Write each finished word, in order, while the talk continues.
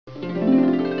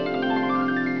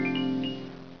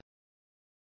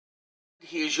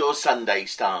here's your Sunday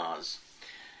stars.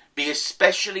 Be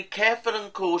especially careful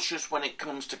and cautious when it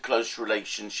comes to close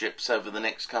relationships over the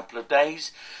next couple of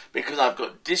days, because I've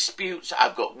got disputes,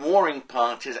 I've got warring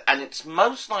parties, and it's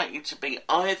most likely to be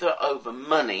either over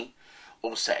money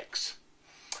or sex.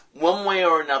 One way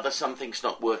or another, something's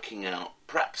not working out.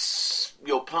 Perhaps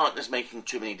your partner's making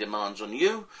too many demands on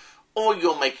you, or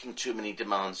you're making too many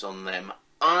demands on them.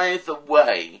 Either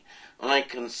way, I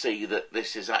can see that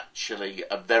this is actually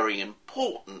a very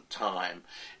important time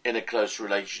in a close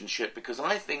relationship, because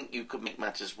I think you could make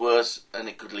matters worse and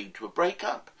it could lead to a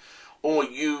breakup, or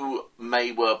you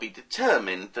may well be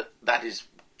determined that that is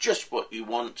just what you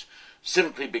want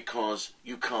simply because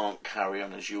you can't carry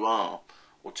on as you are.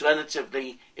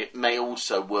 Alternatively, it may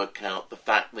also work out the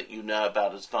fact that you know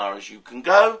about as far as you can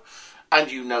go, and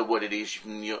you know what it is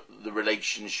from the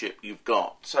relationship you've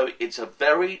got. So it's a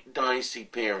very dicey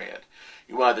period.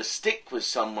 You either stick with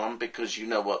someone because you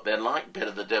know what they're like,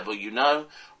 better the devil you know,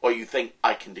 or you think,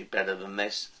 I can do better than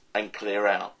this, and clear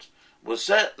out. Well,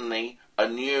 certainly a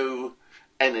new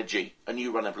energy, a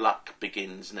new run of luck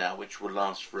begins now, which will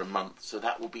last for a month, so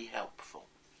that will be helpful.